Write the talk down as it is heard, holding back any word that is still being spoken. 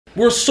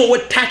We're so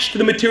attached to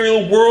the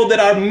material world that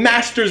our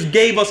masters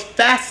gave us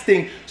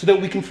fasting so that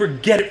we can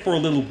forget it for a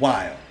little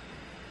while.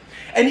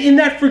 And in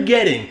that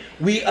forgetting,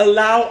 we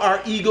allow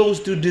our egos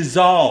to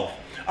dissolve.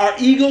 Our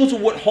egos are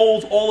what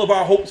holds all of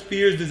our hopes,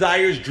 fears,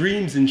 desires,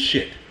 dreams, and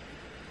shit.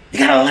 You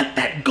gotta let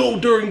that go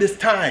during this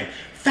time.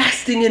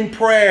 Fasting and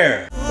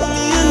prayer.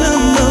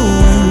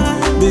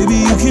 Baby,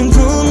 you can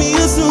call me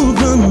a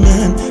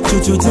Superman.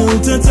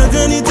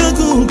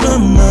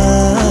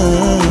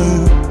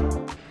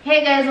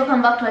 Hey guys,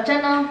 welcome back to our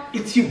channel.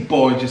 It's your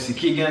boy Jesse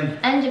Keegan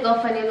And your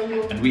girl Fanny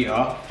Lungu. and we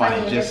are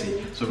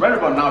Fanny&jessy. So right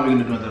about now we're going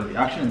to do another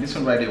reaction, and this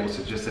one right there was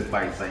suggested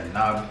by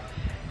Zainab,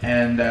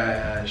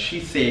 and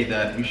she said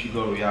that we should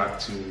go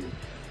react to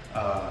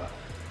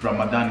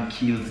Ramadan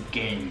kills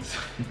gains.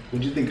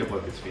 What do you think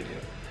about this video?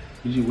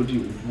 What do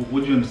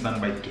you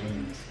understand by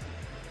gains?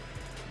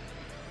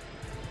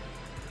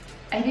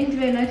 I didn't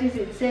even notice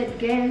it said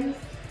games.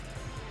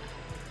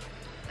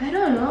 I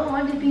don't know,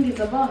 what do you think it's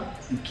about?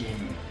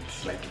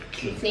 Gains, like it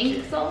kills.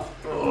 Think so?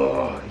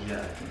 Oh yeah,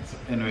 I think so.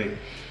 Anyway,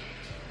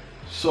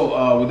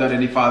 so without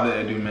any further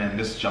ado, man,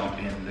 let's jump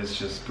in. Let's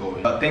just go.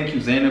 Thank you,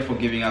 Zainab, for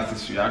giving us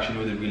this reaction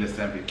with the realest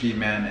MVP,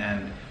 man.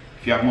 And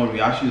if you have more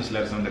reactions, just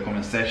let us know in the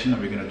comment section,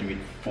 and we're gonna do it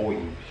for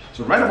you.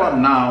 So right about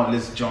now,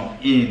 let's jump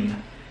in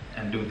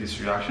and do this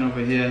reaction over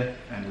here.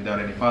 And without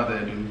any further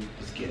ado,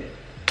 let's get it.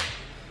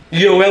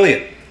 Yo,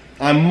 Elliott,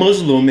 I'm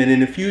Muslim and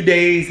in a few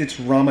days it's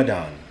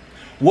Ramadan.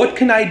 What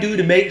can I do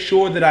to make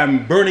sure that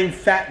I'm burning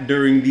fat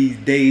during these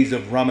days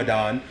of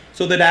Ramadan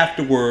so that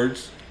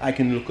afterwards I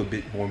can look a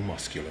bit more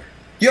muscular?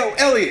 Yo,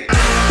 Elliott!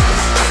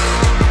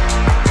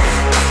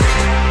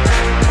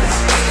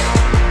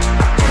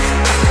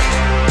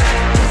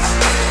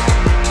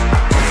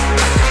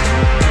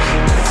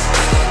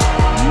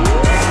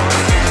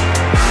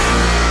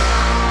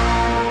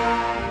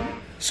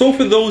 So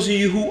for those of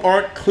you who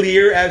aren't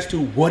clear as to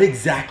what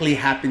exactly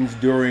happens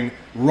during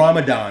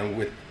Ramadan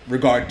with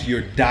regard to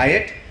your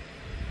diet,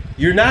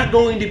 you're not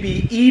going to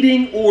be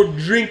eating or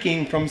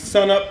drinking from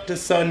sunup to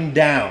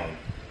sundown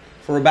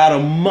for about a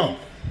month.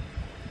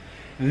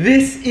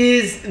 This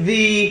is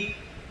the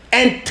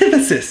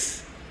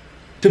antithesis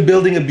to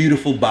building a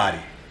beautiful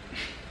body.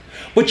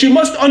 But you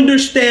must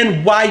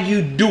understand why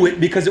you do it,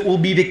 because it will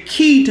be the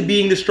key to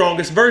being the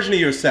strongest version of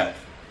yourself.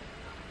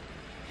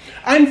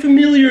 I'm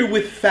familiar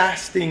with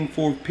fasting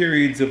for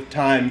periods of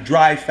time,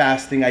 dry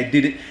fasting. I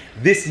did it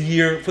this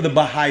year for the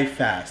Baha'i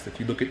fast. If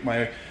you look at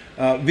my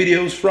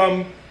videos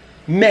from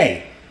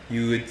May,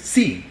 you would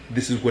see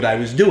this is what I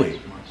was doing.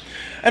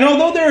 And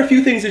although there are a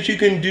few things that you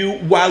can do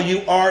while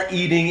you are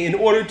eating in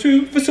order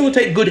to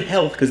facilitate good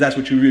health, because that's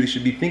what you really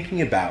should be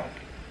thinking about,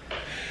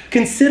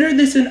 consider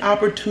this an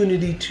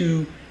opportunity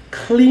to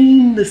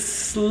clean the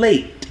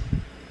slate,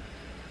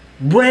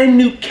 brand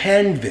new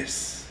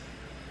canvas.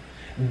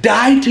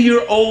 Die to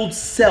your old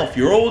self,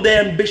 your old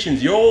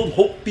ambitions, your old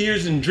hope,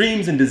 fears, and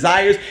dreams and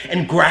desires,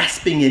 and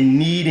grasping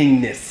and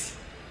needingness.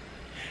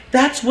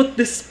 That's what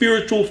this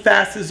spiritual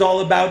fast is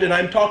all about, and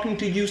I'm talking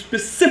to you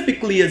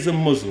specifically as a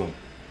Muslim.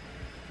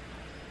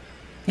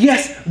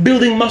 Yes,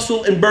 building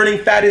muscle and burning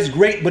fat is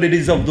great, but it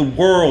is of the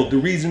world. The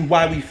reason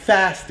why we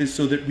fast is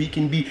so that we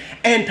can be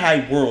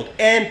anti-world,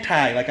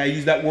 like I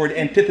use that word,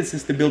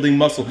 antithesis to building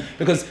muscle,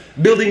 because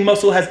building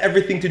muscle has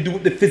everything to do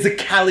with the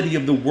physicality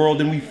of the world,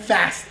 and we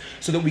fast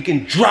so that we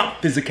can drop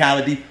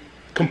physicality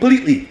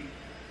completely.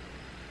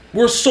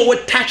 We're so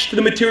attached to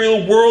the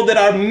material world that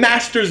our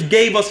masters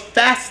gave us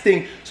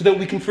fasting so that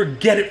we can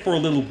forget it for a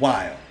little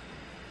while.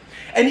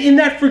 And in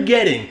that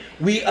forgetting,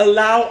 we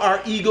allow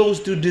our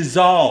egos to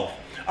dissolve.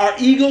 Our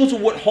egos are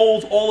what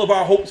holds all of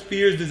our hopes,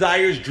 fears,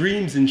 desires,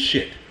 dreams, and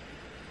shit.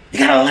 You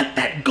gotta let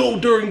that go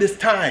during this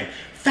time.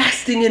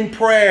 Fasting and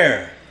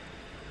prayer.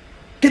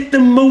 Get the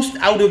most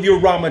out of your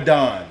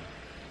Ramadan.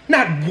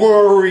 Not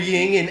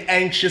worrying and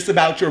anxious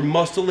about your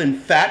muscle and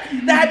fat.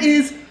 That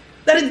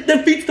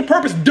defeats the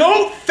purpose.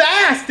 Don't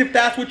fast if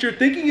that's what you're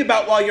thinking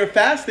about while you're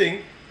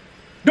fasting.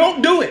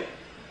 Don't do it.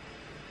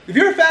 If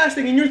you're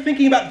fasting and you're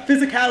thinking about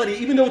physicality,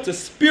 even though it's a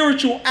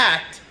spiritual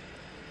act,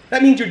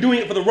 that means you're doing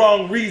it for the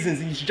wrong reasons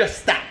and you should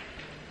just stop.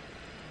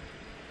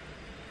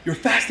 You're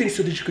fasting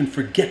so that you can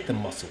forget the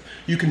muscle.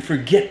 You can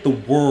forget the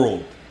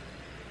world.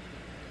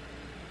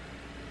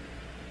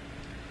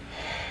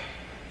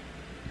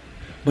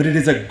 But it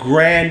is a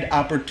grand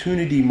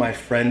opportunity, my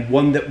friend,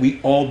 one that we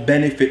all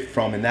benefit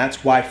from. And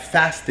that's why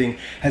fasting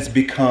has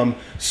become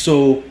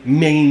so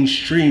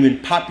mainstream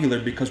and popular,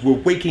 because we're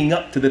waking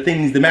up to the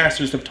things the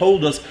masters have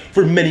told us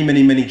for many,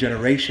 many, many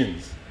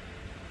generations.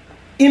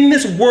 In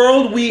this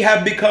world, we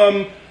have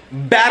become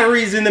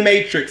batteries in the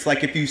matrix.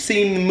 Like if you've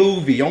seen the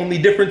movie, only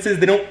difference is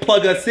they don't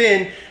plug us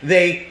in,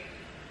 they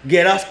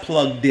get us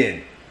plugged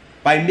in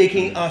by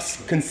making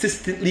us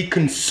consistently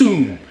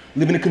consume.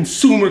 Live in a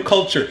consumer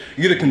culture.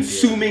 You're either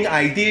consuming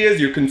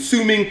ideas, you're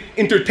consuming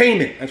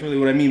entertainment. That's really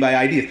what I mean by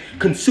ideas.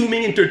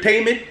 Consuming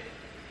entertainment,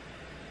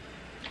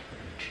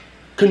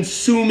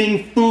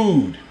 consuming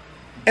food.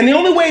 And the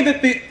only way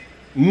that the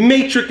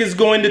matrix is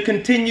going to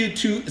continue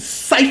to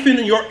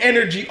siphon your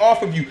energy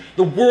off of you,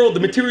 the world, the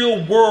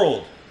material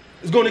world,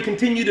 is going to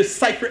continue to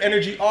siphon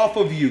energy off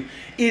of you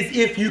is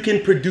if you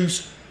can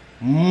produce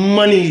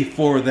money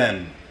for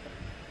them.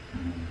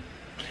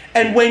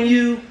 And when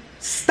you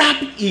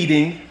stop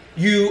eating,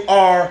 you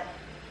are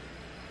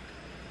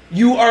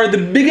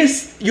the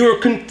biggest, you're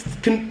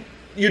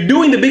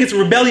doing the biggest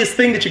rebellious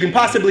thing that you can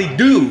possibly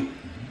do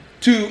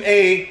to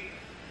a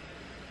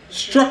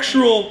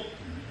structural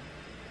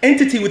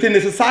entity within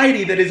the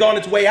society that is on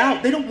its way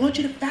out. They don't want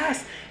you to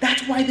fast.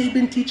 That's why they've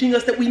been teaching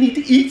us that we need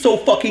to eat so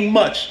fucking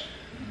much.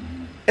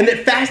 And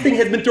that fasting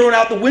has been thrown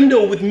out the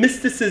window with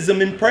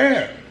mysticism and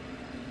prayer.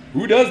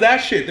 Who does that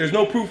shit? There's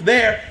no proof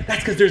there. That's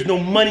because there's no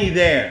money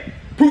there.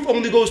 Proof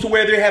only goes to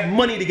where they have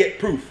money to get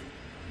proof.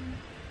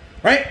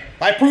 Right?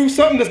 If I prove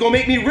something that's going to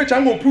make me rich,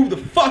 I'm going to prove the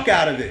fuck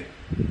out of it.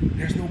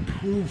 There's no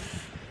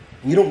proof.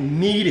 You don't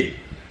need it.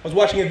 I was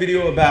watching a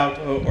video about,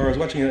 or I was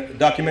watching a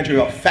documentary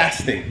about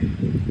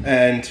fasting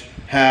and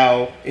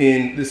how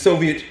in the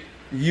Soviet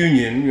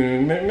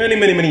Union,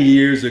 many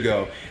years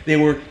ago, they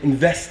were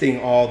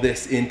investing all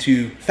this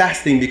into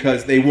fasting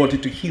because they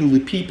wanted to heal the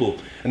people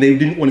and they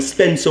didn't want to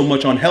spend so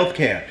much on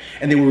healthcare.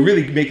 And they were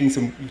really making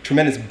some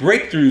tremendous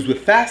breakthroughs with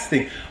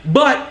fasting.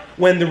 But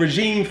when the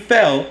regime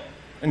fell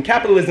and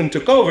capitalism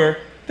took over,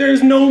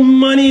 there's no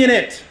money in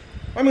it.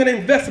 I'm going to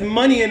invest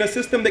money in a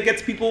system that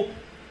gets people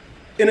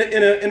in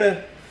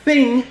a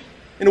thing,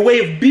 in a way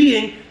of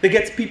being that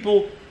gets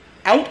people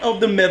out of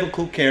the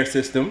medical care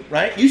system,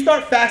 right? You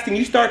start fasting,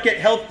 you start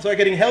getting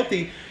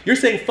healthy, you're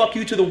saying fuck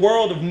you to the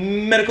world of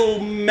medical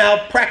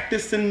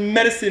malpractice and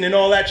medicine and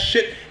all that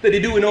shit that they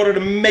do in order to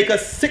make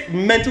us sick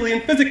mentally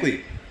and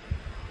physically.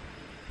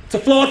 It's a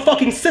flawed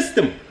fucking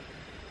system.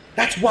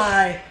 That's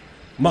why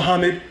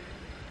Muhammad,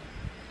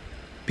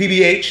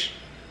 PBH,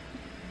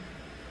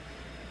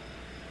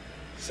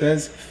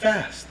 says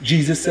fast.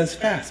 Jesus says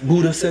fast.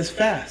 Buddha says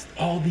fast.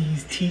 All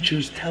these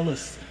teachers tell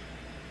us,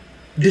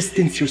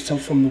 distance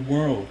yourself from the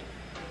world.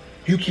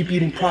 You keep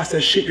eating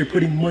processed shit, you're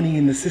putting money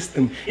in the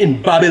system.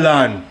 In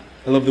Babylon,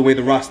 I love the way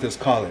the Rastas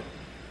call it.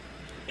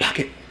 Block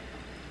it.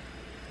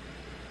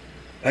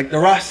 Like the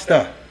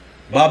Rasta.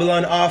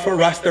 Babylon offer,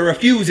 Rasta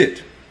refuse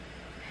it.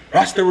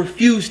 Rasta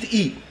refuse to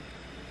eat.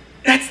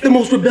 That's the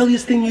most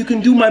rebellious thing you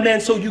can do, my man,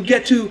 so you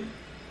get to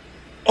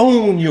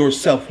own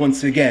yourself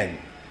once again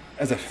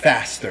as a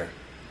faster.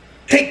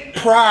 Take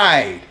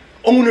pride,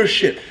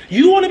 ownership.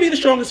 You want to be the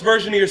strongest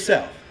version of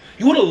yourself.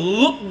 You want to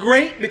look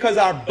great because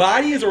our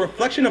body is a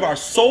reflection of our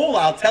soul,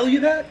 I'll tell you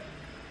that.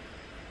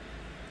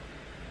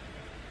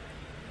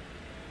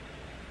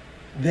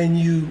 Then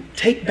you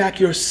take back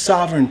your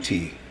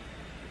sovereignty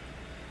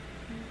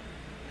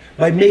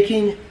by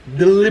making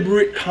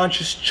deliberate,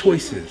 conscious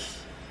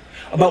choices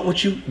about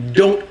what you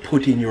don't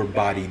put in your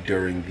body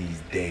during these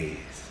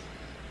days,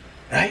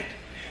 right?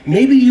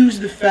 Maybe use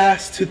the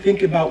fast to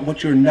think about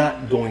what you're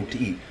not going to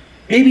eat.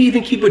 Maybe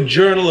even keep a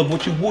journal of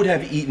what you would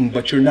have eaten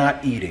but you're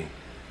not eating.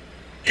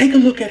 Take a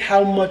look at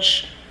how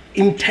much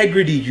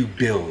integrity you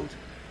build.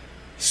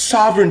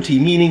 Sovereignty,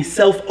 meaning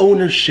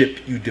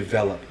self-ownership, you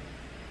develop.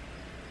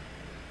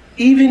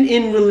 Even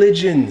in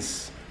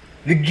religions,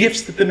 the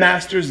gifts that the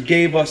masters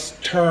gave us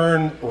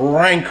turn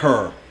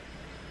rancor,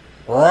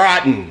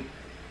 rotten,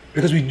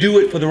 because we do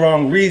it for the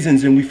wrong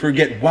reasons and we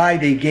forget why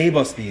they gave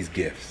us these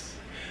gifts,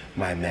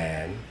 my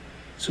man.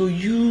 So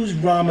use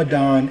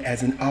Ramadan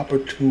as an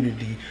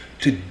opportunity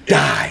to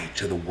die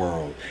to the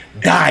world,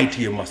 die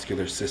to your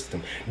muscular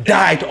system,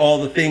 die to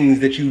all the things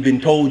that you've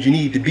been told you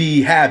need to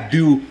be, have,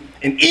 do,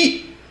 and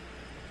eat.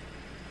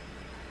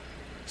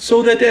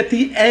 So that at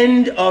the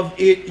end of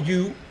it,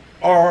 you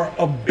are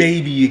a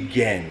baby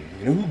again.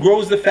 You know who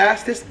grows the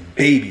fastest?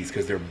 Babies,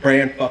 because they're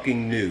brand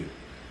fucking new.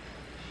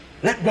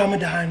 Let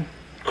Ramadan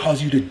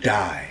cause you to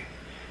die.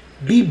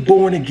 Be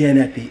born again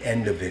at the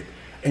end of it.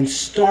 And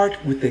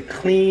start with a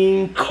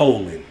clean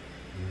colon.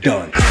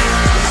 Done.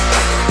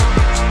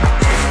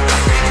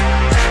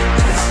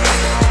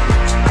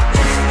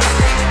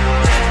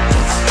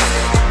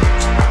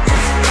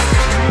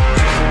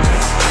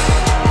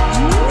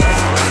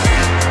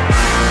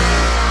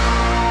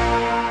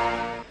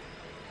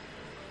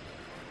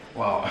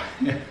 Wow.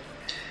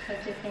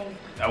 Such a thing.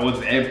 That was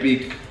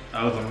epic.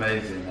 That was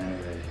amazing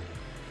anyway.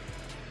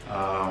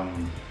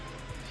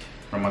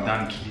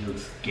 Ramadan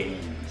kills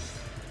games.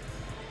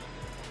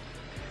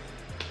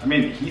 I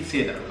mean, he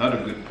said a lot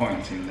of good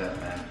points in there,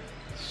 man.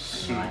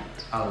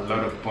 A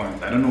lot of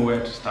points. I don't know where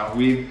to start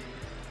with,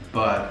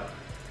 but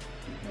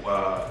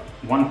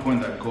one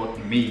point that got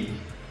me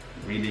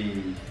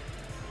really,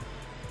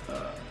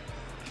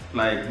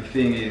 like, the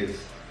thing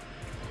is,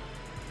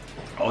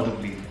 all the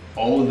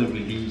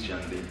religion,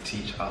 they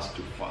teach us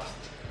to fast.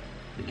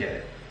 You get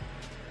it?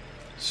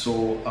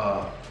 So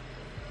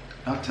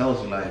that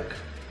tells you, like,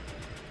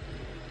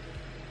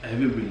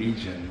 every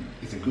religion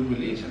is a good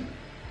religion.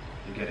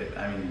 You get it?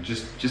 I mean,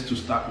 just to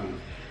start with.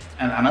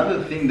 And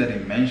another thing that he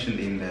mentioned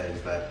in there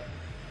is that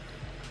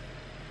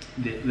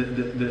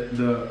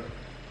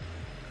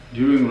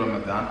during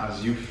Ramadan,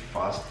 as you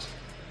fast,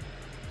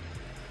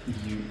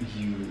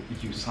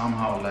 you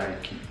somehow,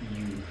 like,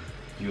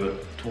 you're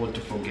told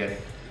to forget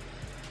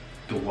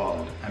the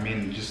world. I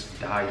mean, just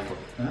die for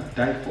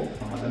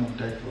Ramadan, or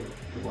die for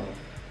the world.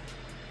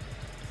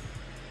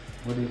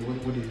 What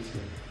did you say?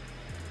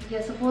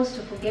 You're supposed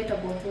to forget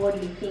about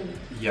worldly things.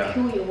 Yeah.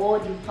 Kill your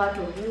worldly part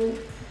of you.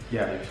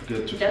 Yeah, you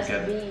forget to Just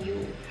forget. be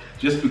you.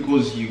 Just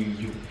because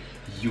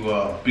you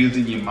are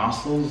building your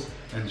muscles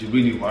and you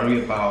really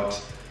worry about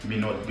me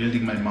not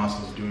building my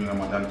muscles during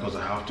Ramadan because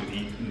I have to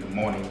eat in the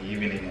morning,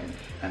 evening,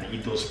 and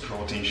eat those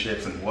protein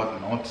shakes and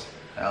whatnot.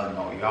 Hell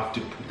no, you have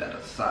to put that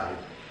aside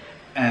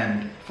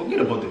and forget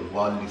about the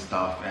worldly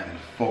stuff and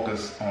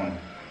focus on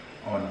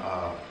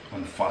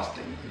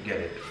fasting. You get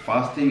it?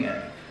 Fasting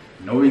and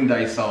knowing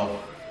thyself,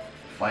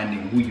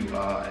 finding who you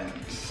are, and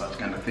such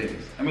kind of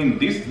things. I mean,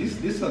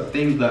 these are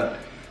things that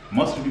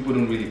most people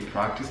don't really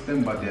practice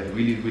them, but they're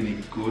really, really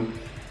good.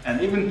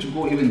 And even to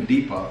go even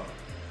deeper,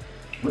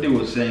 what they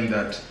were saying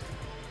that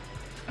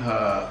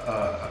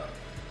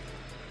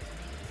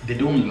they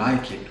don't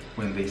like it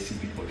when they see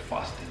people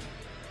fasting.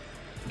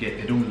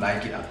 They don't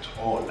like it at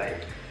all.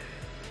 Like,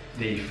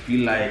 they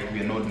feel like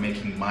we're not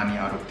making money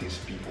out of these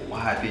people.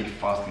 Why are they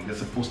fasting? They're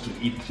supposed to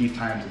eat 3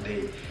 times a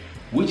day,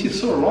 which is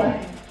so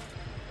wrong.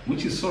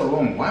 Which is so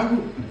wrong.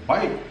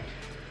 Why?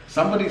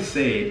 Somebody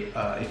said,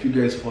 if you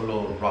guys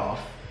follow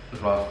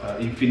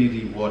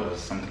Infinity Waters,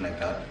 something like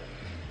that,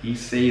 he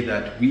said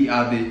that we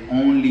are the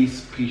only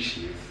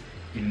species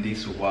in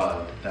this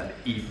world that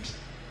eat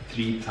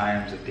 3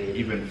 times a day,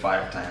 even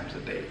 5 times a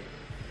day.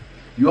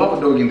 You have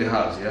a dog in the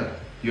house, yeah?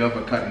 You have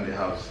a cat in the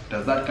house.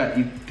 Does that cat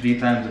eat 3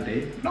 times a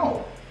day?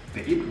 No,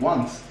 they eat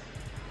once.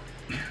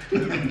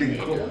 They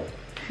go.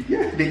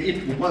 Yeah, they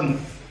eat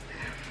once.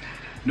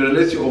 No,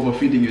 unless you're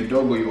overfeeding your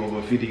dog or you're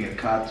overfeeding a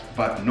cat,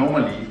 but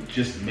normally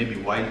just maybe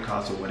wild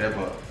cats or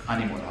whatever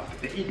animal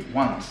have, they eat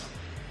once.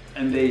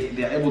 And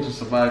they are able to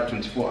survive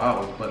 24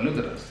 hours. But look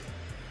at us.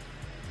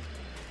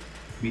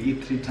 We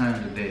eat 3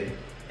 times a day,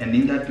 and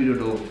in that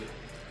period of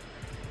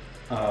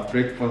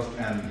breakfast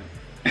and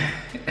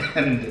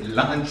and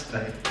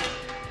lunchtime,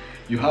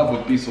 you have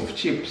a piece of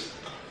chips.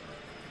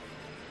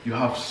 You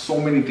have so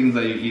many things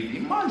that you eat.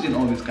 Imagine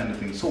all these kind of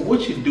things. So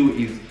what you do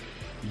is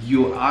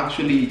you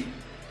actually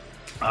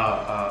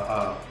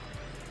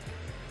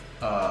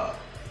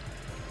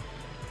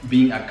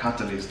being a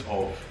catalyst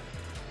of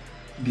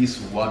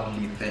these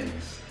worldly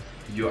things.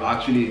 You're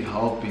actually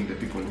helping the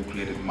people who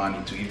created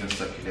money to even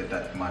circulate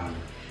that money.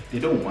 They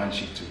don't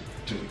want you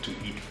to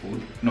eat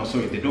food. No,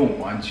 sorry, they don't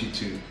want you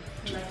to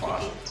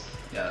fast.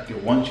 Yeah, they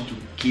want you to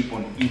keep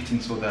on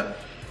eating so that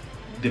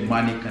the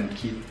money can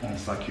keep on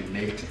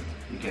circulating.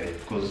 You get it?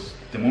 Because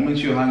the moment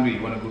you're hungry,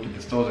 you want to go to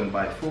the stores and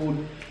buy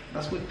food.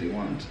 That's what they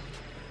want.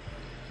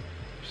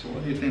 So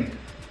what do you think?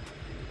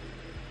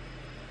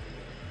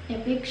 A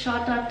big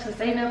shout out to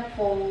Zainab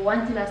for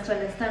wanting us to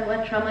understand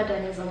what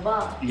Ramadan is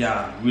about.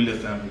 Yeah,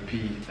 realest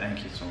MVP,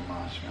 thank you so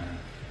much, man.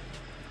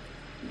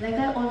 Like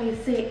I always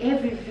say,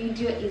 every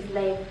video is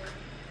like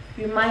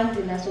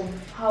reminding us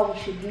of how we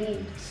should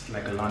live. It's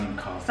like a learning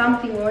curve.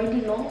 Something we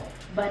already know,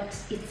 but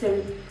it's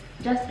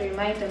just a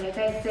reminder. Like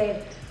I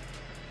said,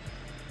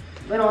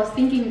 when I was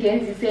thinking,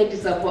 Genzi said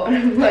it's about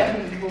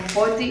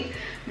 40,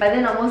 but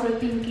then I'm also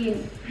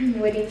thinking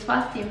when it's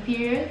fasting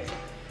period,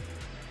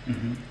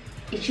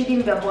 it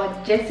shouldn't be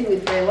about Jessy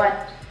with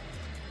the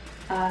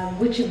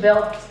Gucci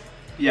belt.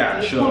 Yeah,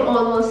 you sure. put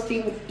all those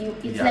things.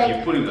 It's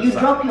like you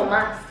drop your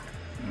mask,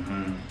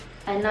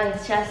 and now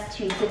it's just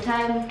you. It's a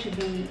time to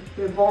be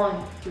reborn,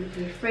 to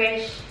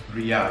refresh.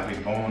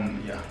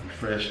 Reborn. Yeah,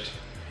 refreshed.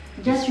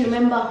 Just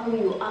remember who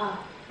you are.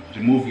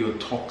 Remove your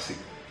toxic,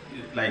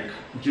 like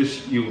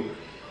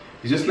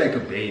it's just like a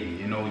baby,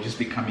 you know, just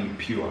becoming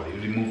pure.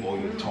 You remove all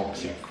your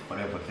toxic,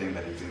 whatever thing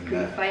that is in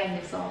there. Purifying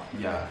yourself.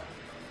 Yeah.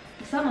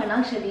 Someone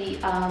actually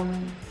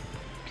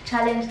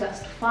challenged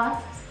us to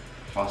fast.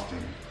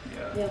 Fasting.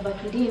 Yeah. Yeah,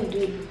 but we didn't do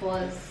it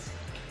because.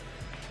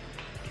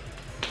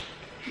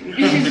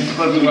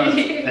 Because what?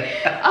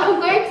 I'm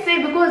going to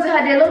say because we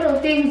had a lot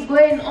of things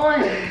going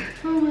on.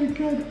 Oh my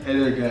god.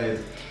 Anyway, guys.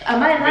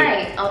 Am I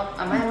lying?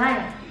 Am I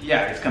lying?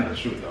 Yeah, it's kind of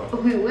true though.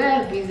 We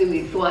were busy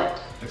with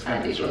what?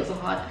 And it was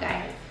hot,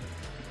 guys.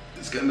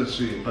 It's kind of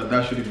true, but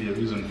that shouldn't be a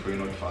reason for you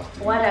not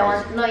fasting. What I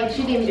want, no, it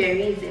shouldn't be a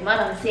reason. What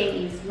I'm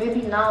saying is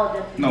maybe now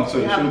that no, so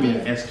we it have shouldn't be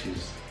this, an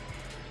excuse.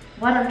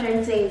 What I'm trying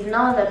to say is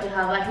now that we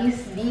have at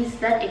least this,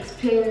 that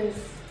explains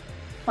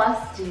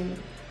fasting.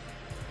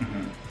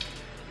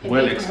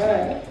 Well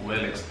explained.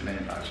 Well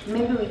explained, actually.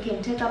 Maybe we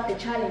can take up the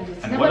challenge.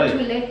 It's And never too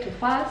late to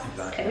fast.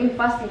 Exactly. I mean,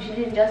 fasting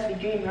shouldn't just be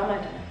during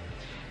Ramadan.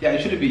 Yeah,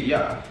 it should be.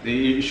 Yeah,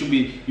 it should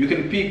be. You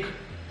can pick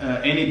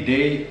any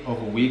day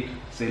of a week.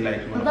 Say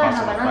like you want to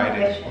fast on a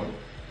Friday.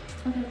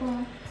 Okay, go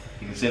on.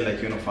 You can say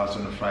like you want to fast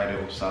on a Friday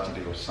or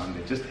Saturday or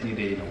Sunday. Just any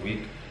day in a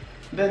week.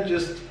 Then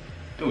just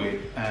do it,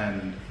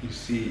 and you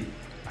see.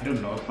 I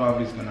don't know.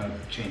 Probably it's gonna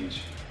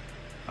change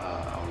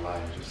our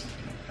lives or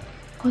something like that.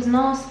 Because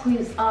now school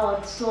is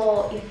out,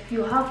 so if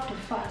you have to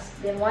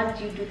fast, then what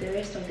do you do the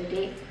rest of the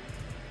day?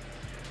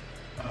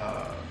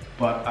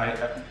 But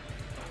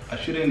I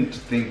shouldn't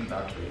think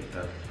that way,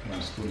 that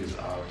when school is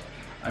out,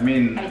 I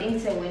mean, I didn't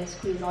say when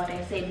school is out,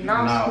 I said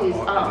now school is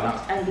out,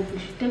 now. and if we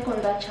should take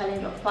on that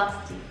challenge of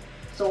fasting,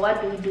 so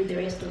what do we do the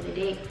rest of the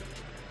day?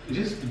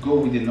 Just go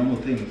with the normal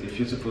things. If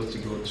you're supposed to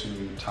go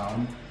to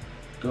town,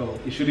 go.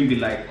 It shouldn't be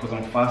like, because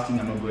I'm fasting,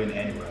 I'm not going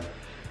anywhere.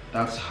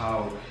 That's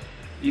how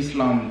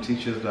Islam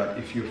teaches that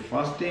if you're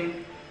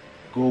fasting,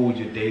 go with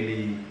your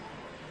daily.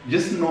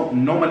 Just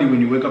normally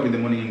when you wake up in the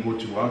morning and go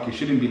to work, you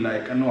shouldn't be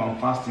like, I know I'm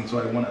fasting, so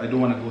I don't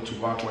want to go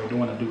to work, or I don't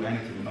want to do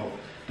anything. No,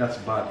 that's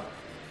bad.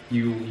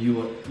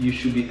 You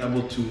should be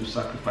able to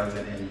sacrifice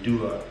and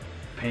endure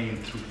pain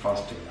through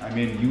fasting. I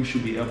mean, you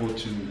should be able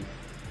to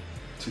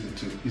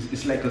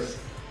it's like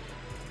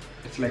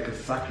a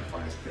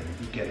sacrifice thing.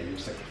 You get it? You're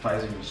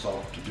sacrificing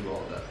yourself to do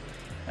all that,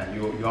 and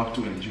you have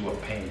to endure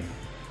pain.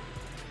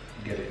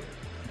 Get it?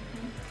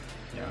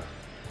 Yeah.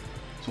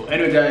 So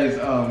anyway,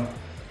 guys,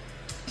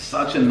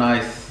 such a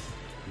nice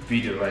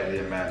video right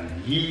there,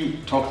 man. He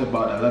talked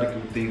about a lot of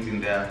good things in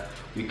there.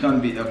 We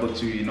can't be able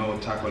to, you know,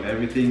 tackle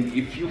everything.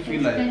 If you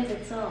feel like,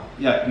 itself.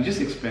 yeah, it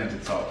just explains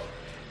itself.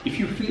 If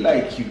you feel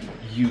like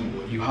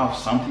you have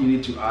something you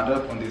need to add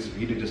up on this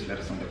video, just let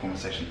us know in the comment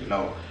section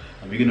below,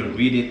 and we're gonna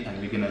read it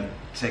and we're gonna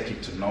take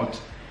it to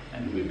note,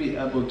 and we'll be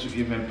able to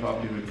even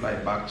probably reply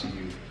back to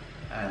you.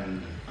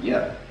 And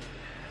yeah.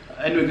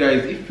 Anyway,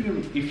 guys,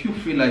 if you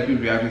feel like your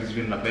reaction is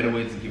even a better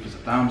way, to give us a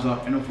thumbs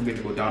up, and don't forget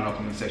to go down in the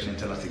comment section and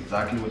tell us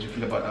exactly what you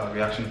feel about our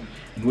reaction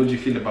and what you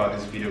feel about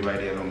this video right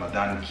here.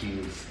 Ramadan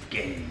kills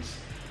games,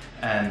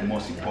 and the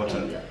most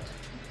important,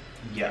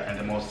 and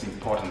the most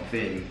important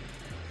thing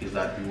is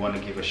that we want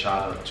to give a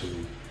shout out to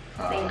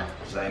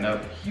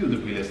Zainab. You the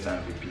realest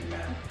MVP,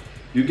 man.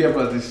 You gave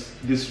us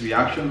this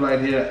reaction right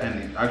here,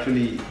 and it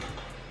actually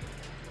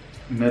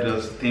made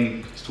us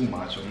think too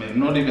much, or maybe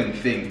not even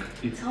think.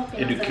 It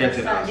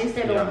educated us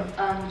instead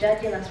of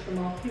judging us from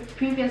our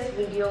previous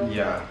video.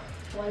 Yeah,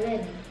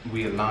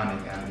 we're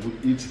learning, and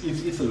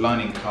it's a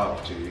learning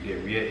curve too.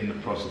 We're in the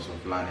process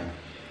of learning.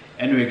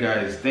 Anyway,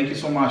 guys, thank you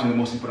so much. And the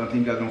most important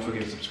thing, guys, don't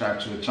forget to subscribe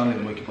to the channel.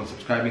 The more you keep on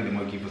subscribing, the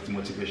more it gives us the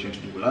motivation to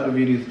do a lot of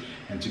videos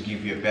and to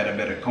give you a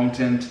better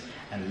content.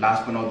 And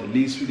last but not the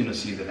least, we're gonna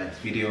see you in the next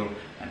video,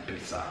 and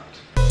peace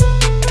out.